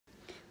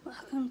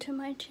Welcome to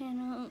my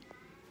channel.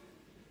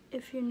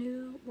 If you're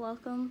new,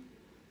 welcome.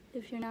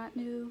 If you're not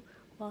new,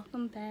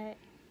 welcome back.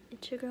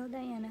 It's your girl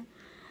Diana.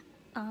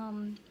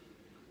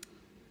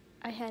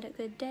 I had a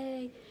good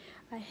day.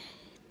 I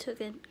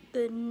took a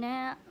good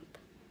nap,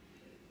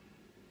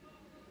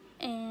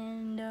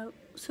 and as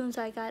soon as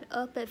I got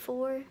up at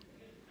 4,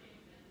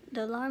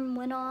 the alarm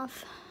went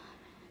off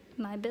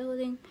in my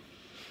building.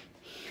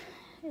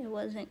 It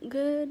wasn't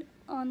good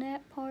on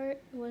that part.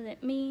 It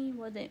wasn't me, it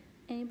wasn't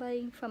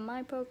anybody from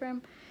my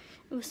program.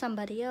 It was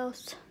somebody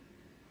else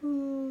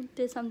who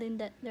did something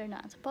that they're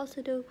not supposed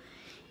to do.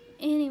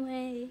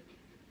 Anyway,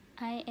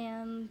 I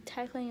am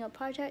tackling a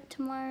project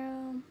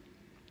tomorrow.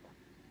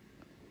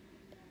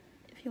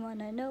 If you want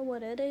to know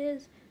what it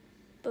is,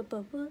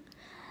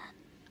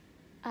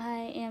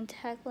 I am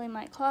tackling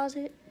my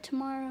closet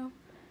tomorrow.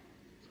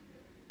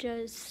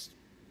 Just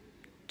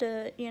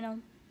to,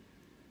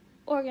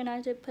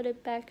 organize it, put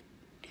it back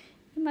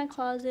in my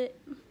closet.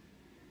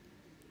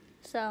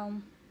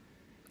 So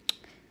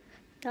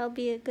that'll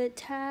be a good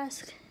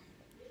task.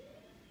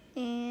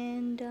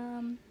 And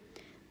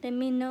let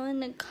me know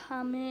in the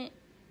comment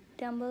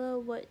down below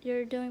what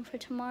you're doing for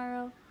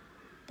tomorrow.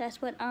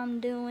 That's what I'm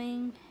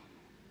doing.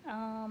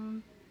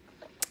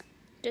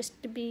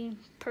 Just to be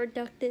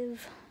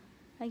productive,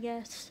 I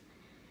guess.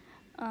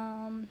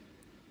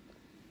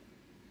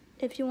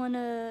 If you want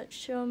to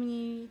show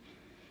me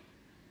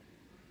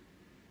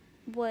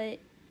what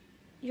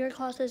your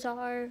classes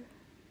are,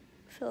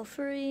 feel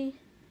free.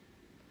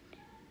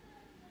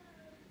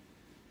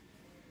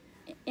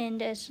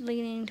 And that's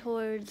leaning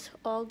towards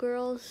all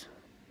girls.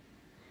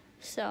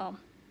 So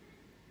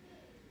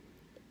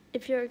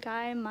if you're a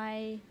guy,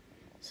 my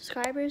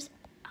subscribers,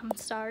 I'm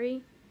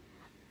sorry.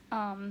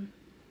 I'm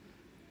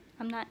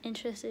not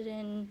interested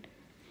in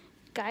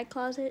guy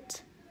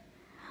closets.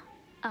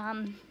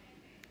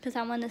 Because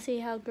I want to see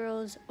how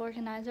girls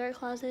organize their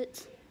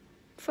closets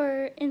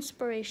for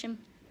inspiration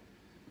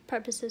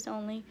purposes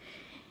only.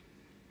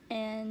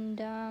 And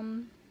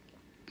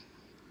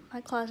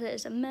my closet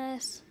is a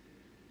mess,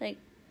 like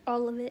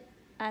all of it.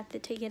 I have to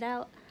take it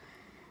out,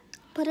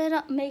 put it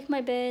up, make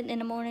my bed in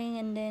the morning,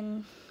 and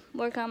then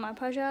work on my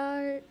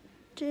project.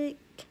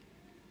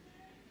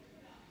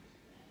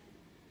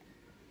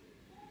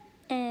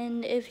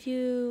 And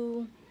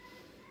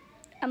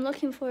I'm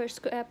looking for a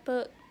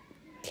scrapbook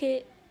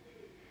kit.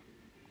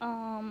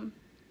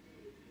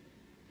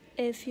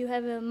 If you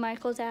have a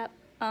Michael's app,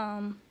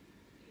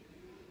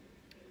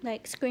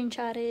 like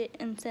screenshot it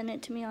and send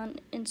it to me on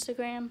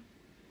Instagram.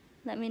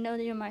 Let me know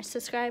that you're my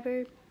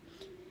subscriber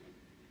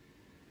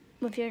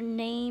with your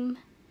name,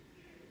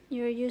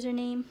 your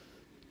username,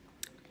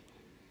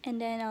 and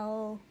then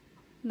I'll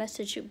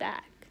message you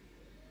back,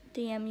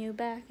 DM you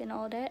back and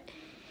all that.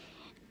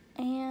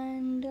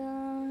 And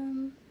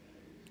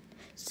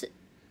so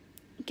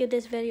give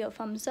this video a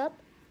thumbs up,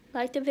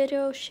 like the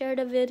video, share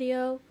the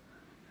video,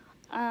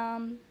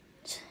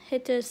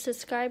 hit the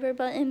subscriber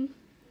button,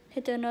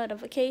 hit the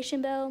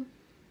notification bell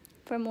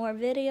for more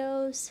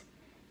videos,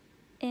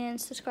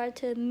 and subscribe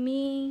to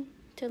me,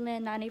 to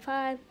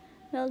Land95,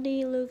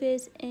 Melody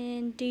Lucas,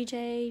 and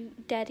DJ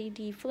Daddy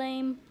D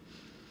Flame.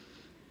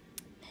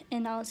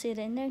 And I'll see you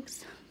in the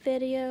next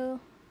video.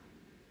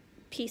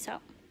 Peace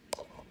out.